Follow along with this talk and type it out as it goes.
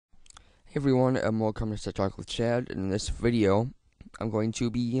Hey everyone, welcome to Talk with Chad. In this video, I'm going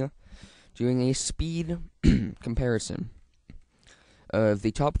to be doing a speed comparison of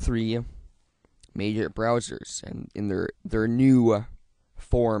the top 3 major browsers and in their new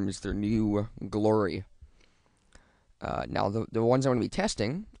forms, their new glory. Now, the ones I'm going to be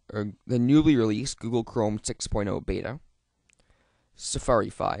testing are the newly released Google Chrome 6.0 beta, Safari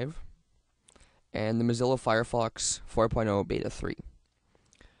 5, and the Mozilla Firefox 4.0 beta 3.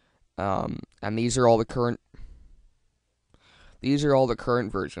 And these are all the current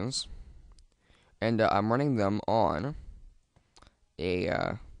versions, and I'm running them on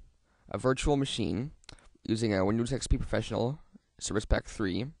a virtual machine using a Windows XP Professional Service Pack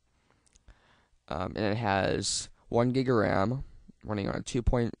 3, and it has 1 gig of RAM, running on a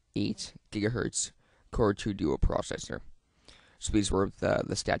 2.8 gigahertz Core 2 Duo processor. So these were the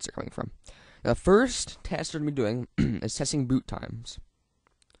stats are coming from. Now, the first test we're going to be doing is testing boot times.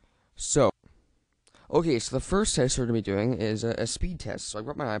 So the first test we're going to be doing is a speed test. So I've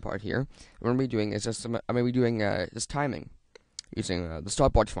got my iPod here. What I'm going to be doing is just timing using the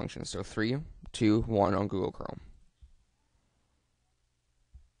stopwatch function. So 3, 2, 1 on Google Chrome.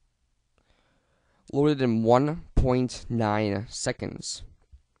 Loaded in 1.9 seconds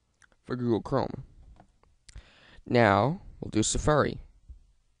for Google Chrome. Now we'll do Safari.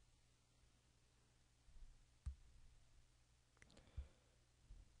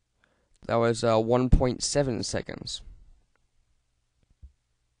 That was 1.7 seconds.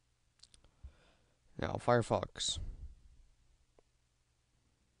 Now Firefox.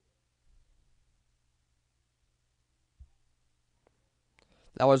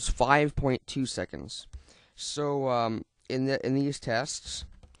 That was 5.2 seconds. So in these tests,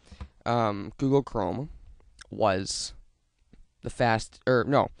 Google Chrome was the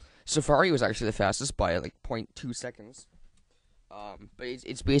Safari was actually the fastest by like 0.2 seconds. But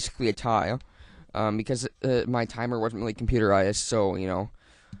it's basically a tie, because my timer wasn't really computerized, so, you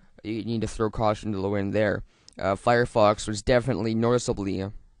need to throw caution to the wind there. Firefox was definitely noticeably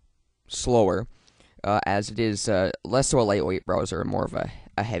slower, as it is less of a lightweight browser and more of a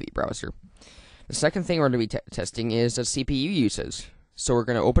heavy browser. The second thing we're going to be testing is the CPU usage. So we're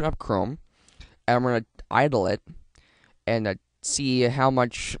going to open up Chrome, and I'm going to idle it, and see how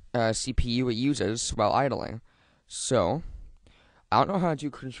much CPU it uses while idling. So I don't know how to do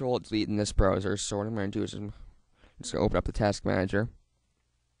Control-Delete in this browser, so what I'm going to do is I'm just going to open up the Task Manager.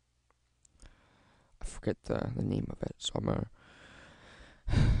 I forget the name of it, so I'm going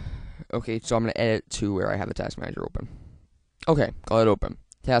to... Okay, so I'm going to edit to where I have the Task Manager open. Okay, got it open.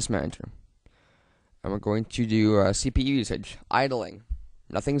 Task Manager. And we're going to do CPU usage. Idling.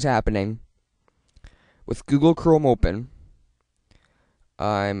 Nothing's happening. With Google Chrome open,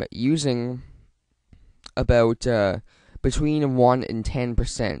 I'm using about... between 1 and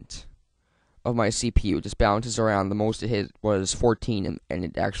 10% of my CPU. It just bounces around. The most it hit was 14, and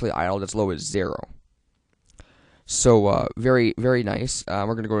it actually idled as low as 0. So, very, very nice.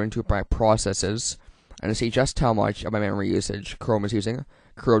 We're going to go into my processes and see just how much of my memory usage Chrome is using.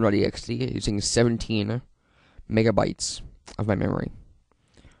 Chrome.exe using 17 megabytes of my memory.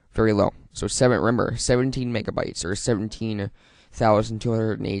 Very low. So, remember, 17 megabytes, or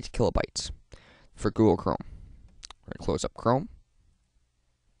 17,208 kilobytes for Google Chrome. We're going to close up Chrome,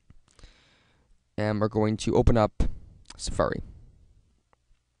 and we're going to open up Safari,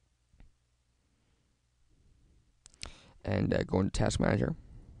 and go into Task Manager.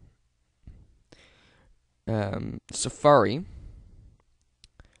 Safari,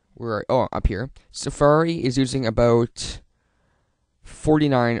 up here. Safari is using about 50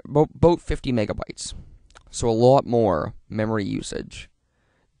 megabytes, so a lot more memory usage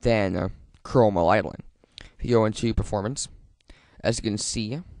than Chrome while idling. If you go into performance, as you can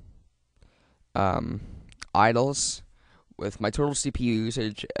see, idles with my total CPU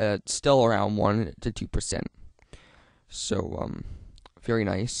usage still around 1 to 2%. So, very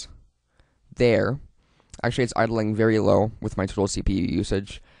nice there. Actually, it's idling very low with my total CPU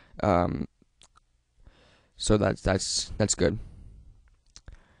usage. So that's good.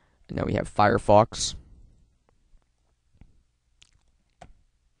 And now we have Firefox.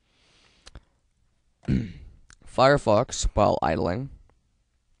 Firefox, while idling,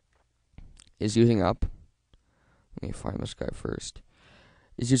 is using up, let me find this guy first,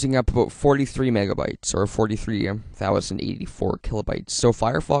 is using up about 43 megabytes, or 43,084 kilobytes. So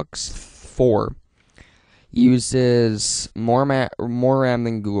Firefox 4 uses more RAM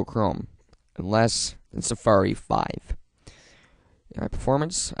than Google Chrome, and less than Safari 5. In my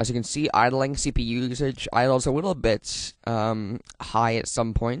performance, as you can see, idling CPU usage idles a little bit high at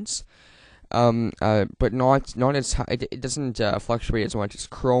some points. But not as high. It doesn't fluctuate as much as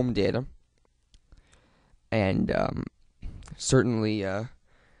Chrome did and certainly.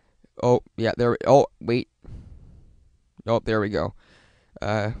 Oh yeah, there. Oh wait. Oh, there we go.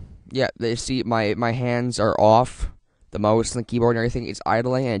 Yeah, they see my hands are off the mouse and the keyboard and everything. It's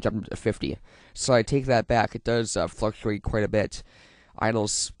idling and it jumped to 50. So I take that back. It does fluctuate quite a bit.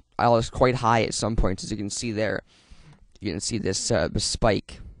 Idle's quite high at some points, as you can see there. You can see this the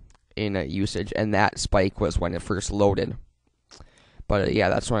spike in usage, and that spike was when it first loaded. But yeah,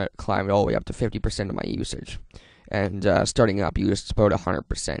 that's when it climbed all the way up to 50% of my usage, and starting up used about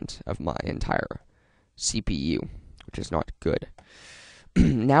 100% of my entire CPU, which is not good.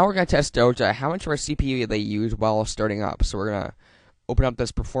 Now we're going to test out how much of our CPU they use while starting up. So we're going to open up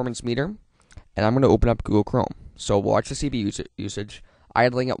this performance meter, and I'm going to open up Google Chrome. So watch the CPU usage,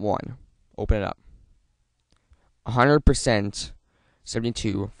 idling at 1. Open it up. 100%,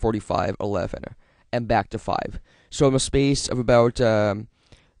 72, 45, 11, and back to 5. So in a space of about,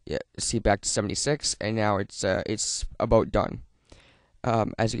 see, back to 76, and now it's about done.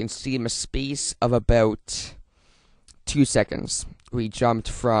 As you can see, in a space of about 2 seconds, we jumped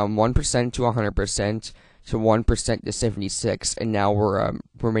from 1% to 100% to 1% to 76, and now we're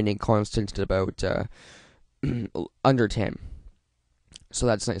remaining constant at about under 10. So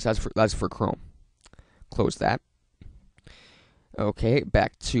that's nice. That's for Chrome. Close that. Okay,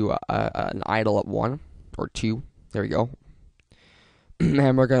 back to an idle at 1 or 2. There we go.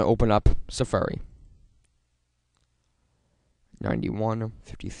 And we're going to open up Safari. 91,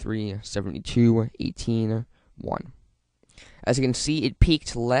 53, 72, 18, 1. As you can see, it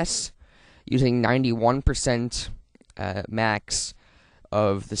peaked less using 91% max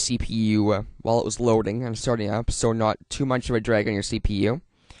of the CPU while it was loading and starting up, so not too much of a drag on your CPU.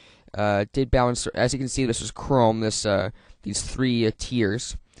 Did bounce, as you can see, this was Chrome, these 3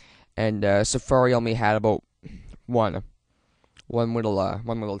 tiers, and Safari only had about one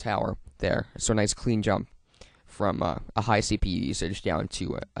little tower there. So a nice clean jump from a high CPU usage down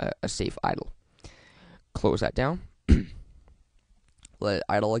to a safe idle. Close that down. Let it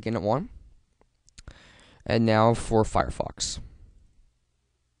idle again at 1. And now for Firefox.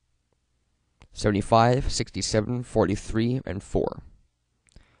 75, 67, 43, and 4.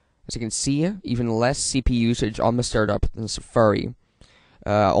 As you can see, even less CPU usage on the startup than Safari,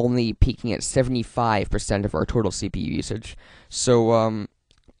 only peaking at 75% of our total CPU usage. So,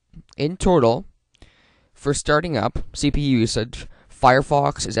 in total, for starting up CPU usage,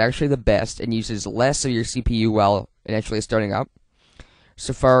 Firefox is actually the best and uses less of your CPU while initially starting up.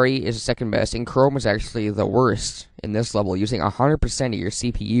 Safari is second best, and Chrome is actually the worst in this level, using 100% of your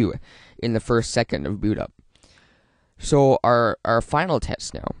CPU in the first second of boot up. So our final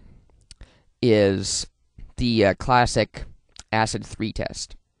test now is the classic ACID 3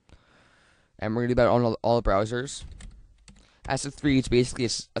 test. And we're going to do that on all the browsers. ACID 3 is basically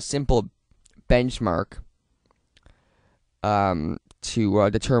a simple benchmark to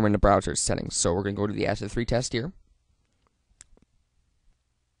determine the browser's settings. So we're going to go to the ACID 3 test here.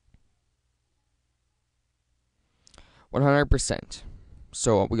 %.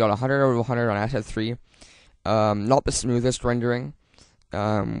 So we got 100 out of 100 on ACID 3. Not the smoothest rendering.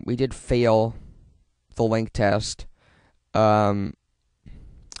 We did fail the link test. But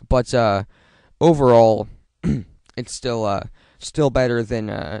overall, it's still better than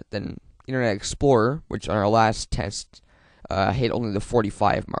Internet Explorer, which on our last test hit only the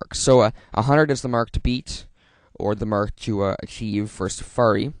 45 mark. So 100 is the mark to beat, or the mark to achieve for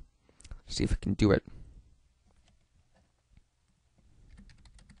Safari. See if we can do it.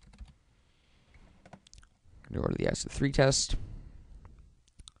 Go to the ACID 3 test.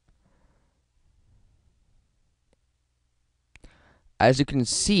 As you can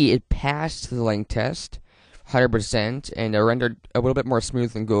see, it passed the link test 100% and rendered a little bit more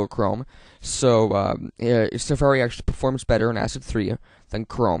smooth than Google Chrome. So Safari actually performs better in ACID 3 than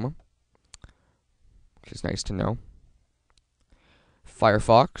Chrome, which is nice to know.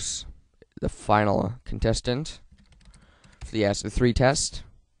 Firefox, the final contestant for the ACID 3 test.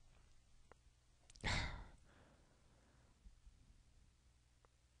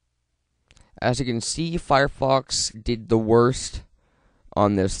 As you can see, Firefox did the worst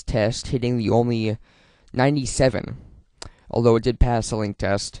on this test, hitting the only 97, although it did pass the link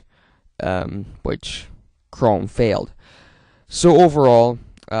test, which Chrome failed. So overall,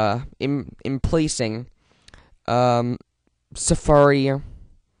 in placing, Safari,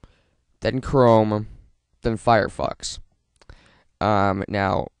 then Chrome, then Firefox.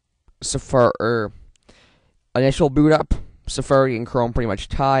 Now, initial boot up, Safari and Chrome pretty much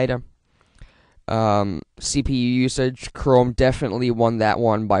tied. CPU usage, Chrome definitely won that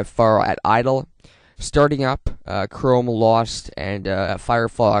one by far at idle. Starting up, Chrome lost, and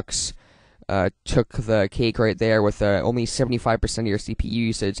Firefox took the cake right there with only 75% of your CPU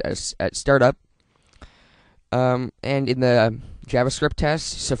usage at startup. And in the JavaScript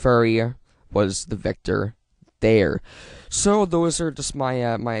test, Safari was the victor there. So those are just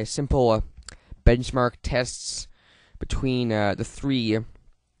my my simple benchmark tests between the three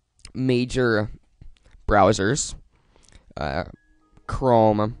major browsers,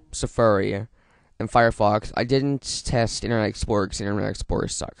 Chrome, Safari, and Firefox. I didn't test Internet Explorer because Internet Explorer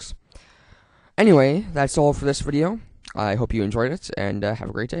sucks. Anyway, that's all for this video. I hope you enjoyed it, and have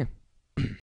a great day.